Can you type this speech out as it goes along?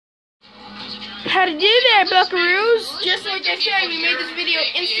How to do that, buckaroos? Just like I said, we made this video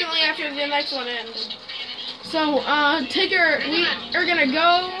instantly after the next one ended. So, Tigger, we are gonna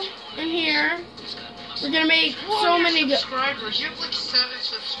go in here. We're gonna make so many subscribers. You have like 7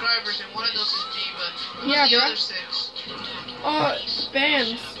 subscribers, and one of those is me, but yeah, the bro. other 6?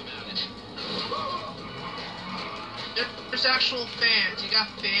 Fans. There's actual fans. You got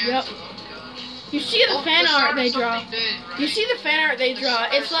fans? Yep. Oh gosh. You see the fan art they draw. Big, right? You see the fan art they draw.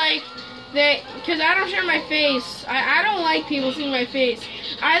 It's like because I don't share my face. I don't like people seeing my face.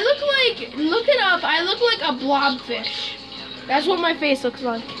 I look like, look it up, I look like a blobfish. That's what my face looks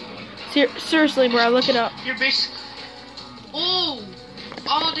like. Seriously, bro, look it up. You're basically... Oh!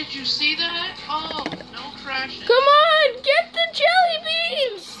 Oh, did you see that? Oh, no crashing. Come on, get the jelly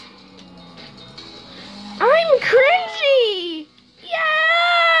beans! I'm cringy!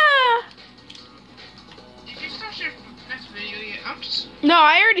 Yeah! Did you start your next video yet? I'm just... No,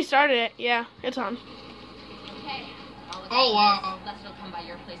 I already started it. Yeah, it's on. Okay. Oh, wow. Lester will come by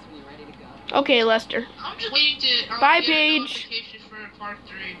your place when you're ready to go. Okay, Lester. I'm just waiting to... Bye, get Paige. a notification for part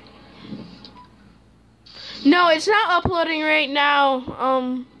 3. No, it's not uploading right now.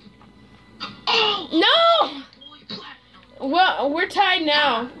 No! Well, we're tied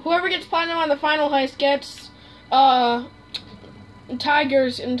now. Whoever gets platinum on the final heist gets, Tiger's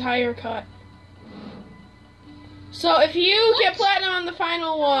entire cut. So if you get platinum on the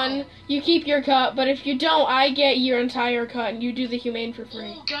final one, you keep your cut. But if you don't, I get your entire cut, and you do the humane for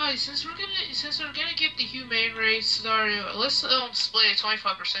free. Oh, guys, since we're gonna get the humane race scenario, let's split it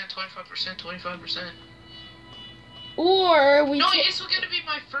 25%, 25%, 25%. Or we. No, it's gonna be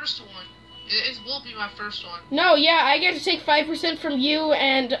my first one. It will be my first one. No, yeah, I get to take 5% from you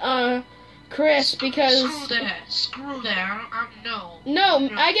and Chris because. Screw that. No. No,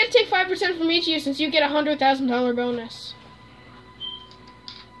 I get to take 5% from each of you since you get a $100,000 bonus.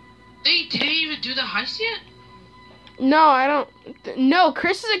 They didn't even do the heist yet? No, I don't. No,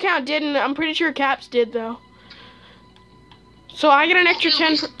 Chris's account didn't. I'm pretty sure Cap's did though. So I get an extra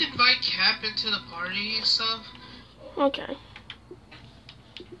 10. Invite Cap into the party and stuff. Okay.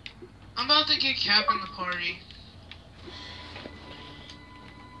 I'm about to get Cap in the party.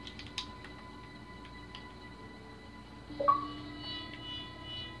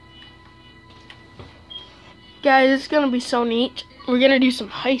 Guys, it's gonna be so neat. We're gonna do some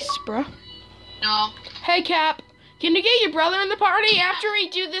heists, bruh. No. Hey, Cap. Can you get your brother in the party? After we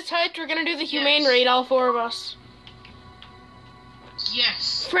do this heist, we're gonna do the humane raid, all 4 of us.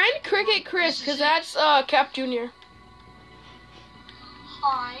 Yes. Friend Cricket Chris, because that's Cap Jr.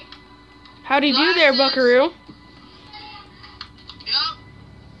 Hi. How'd he do there, buckaroo? Yup.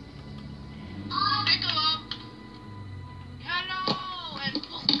 Pick him up. Hello and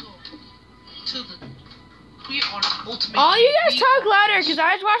welcome to the... We are ultimate... All you guys talk louder, because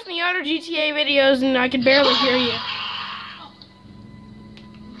I was watching the other GTA videos and I could barely hear you.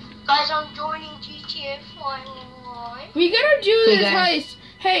 Guys, I'm joining GTA 5. We gotta do this heist.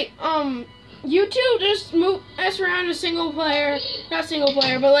 Hey, you two just mess around a single player, not single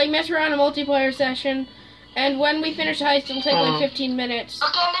player, but like mess around a multiplayer session, and when we finish the heist, it'll take like 15 minutes.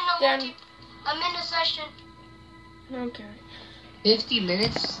 Okay, I'm in the session. Okay. 50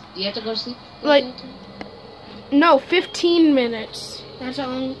 minutes? Do you have to go to sleep? Like, no, 15 minutes. That's how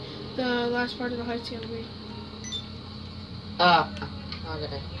long the last part of the heist is gonna be.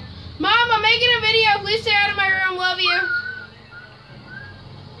 Okay. Mom, I'm making a video. Please stay out of my room. Love you.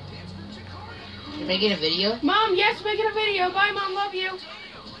 You're making a video? Mom, yes, making a video. Bye, Mom. Love you.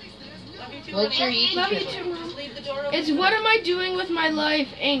 What's your YouTube Love you channel? too, Mom. It's What Am I Doing With My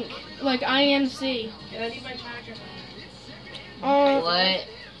Life, Inc. Like INC. I need my charger. What?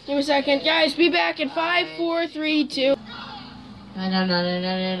 Give me a second. Guys, be back in 5, 4, 3, 2. No. 1.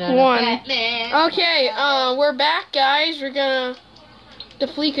 Batman. Okay, we're back, guys. We're gonna the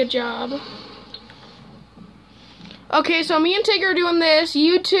Fleeca job. Okay, so me and Tigger are doing this.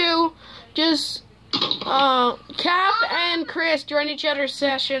 You two just Cap and Chris join each other's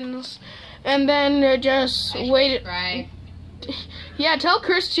sessions, and then just wait. Right. Yeah, tell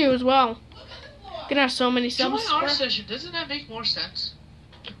Chris to as well. Gonna have so many subs. Join our session. Doesn't that make more sense?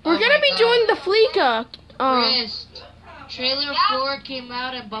 We're gonna be doing the Fleeca. Chris, trailer 4 came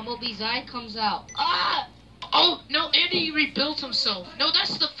out and Bumblebee's eye comes out. Ah! Oh, no, Andy rebuilt himself. No,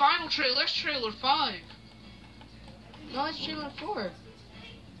 that's the final trailer. That's trailer 5. No, it's trailer 4.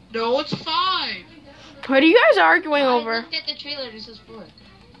 No, it's 5. What are you guys arguing I over? looked at the trailer and it says 4.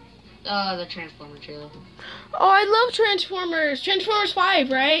 The Transformer trailer. Oh, I love Transformers. Transformers 5,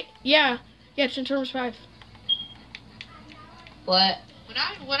 right? Yeah. Yeah, Transformers 5. What?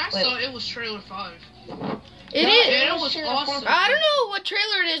 When I saw it, it was trailer 5. It And is. it was awesome. I don't know what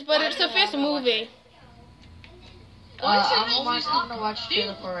trailer it is, but it's the fifth movie. I'm gonna watch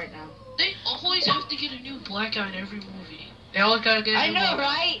trailer 4 right now. They always have to get a new black guy in every movie. They always gotta get a I new know, black guy.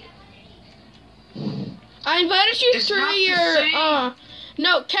 right? I invited you It's through not the your. same.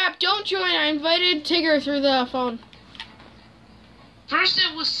 No, Cap, don't join. I invited Tigger through the phone. First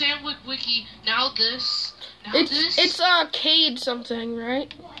it was Sandwich Wiki, now this. Now this. It's Cade something,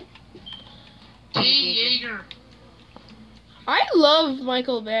 right? Jay Yeager. I love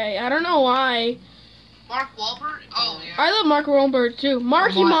Michael Bay. I don't know why. Mark Wahlberg? Oh, yeah. I love Mark Wahlberg too.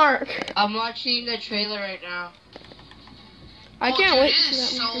 Marky Mark. I'm watching the trailer right now. I can't wait to It see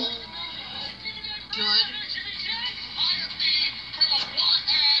is that so movie. good.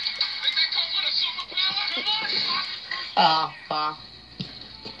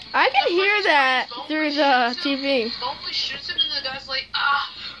 I can hear that through the TV. Bumblebee shoots him and the guy's like,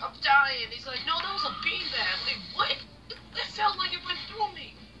 I'm dying. He's like, no, that was a beanbag. Like, what? It felt like it went through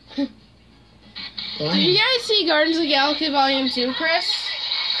me. Did you guys see Guardians of the Galaxy Volume 2, Chris?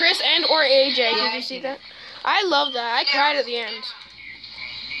 Chris and or AJ, did you see that? I love that. I cried at the end. I was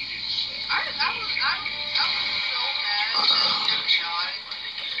so mad that he died.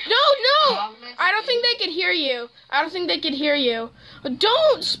 No! I don't think they could hear you. I don't think they could hear you.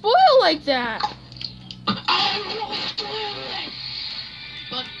 Don't spoil like that.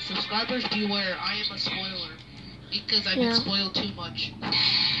 But subscribers beware, I am a spoiler. Because I've been spoiled too much.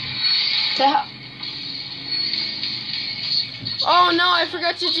 Oh no, I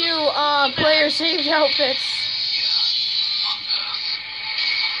forgot to do player saved outfits.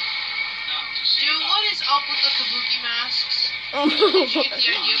 Dude, what is up with the kabuki masks? Did you get the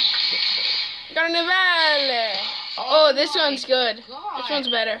idea? Carnivale. Oh, this one's good. This one's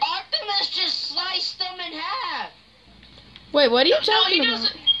better. Optimus just sliced them in half. Wait, what are you No, he talking about?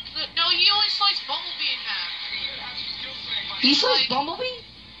 doesn't. No, he only sliced Bumblebee in half. He sliced Bumblebee?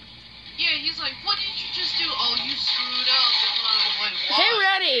 Yeah, he's like, what did you just do? Oh, you screwed up. And I'm like, why? Hey,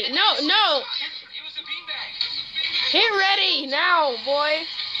 ready. No. Hit ready now, boy.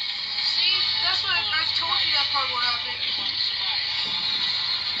 See, that's what I told you that part what happened.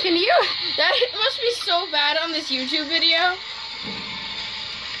 Can you? That must be so bad on this YouTube video.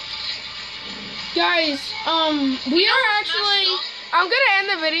 Guys, we are actually. I'm gonna end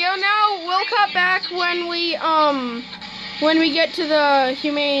the video now. We'll cut back when we get to the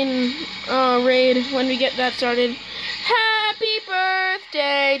humane raid. When we get that started. Happy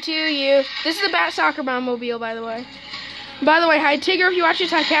birthday to you. This is the Bat Soccer Mobile, by the way. By the way, hi Tigger if you watch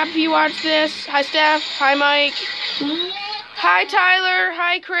this. Hi Cap if you watch this. Hi Steph. Hi Mike. Hi Tyler.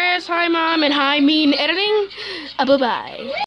 Hi Chris. Hi Mom. And hi Mean Editing. Bye-bye.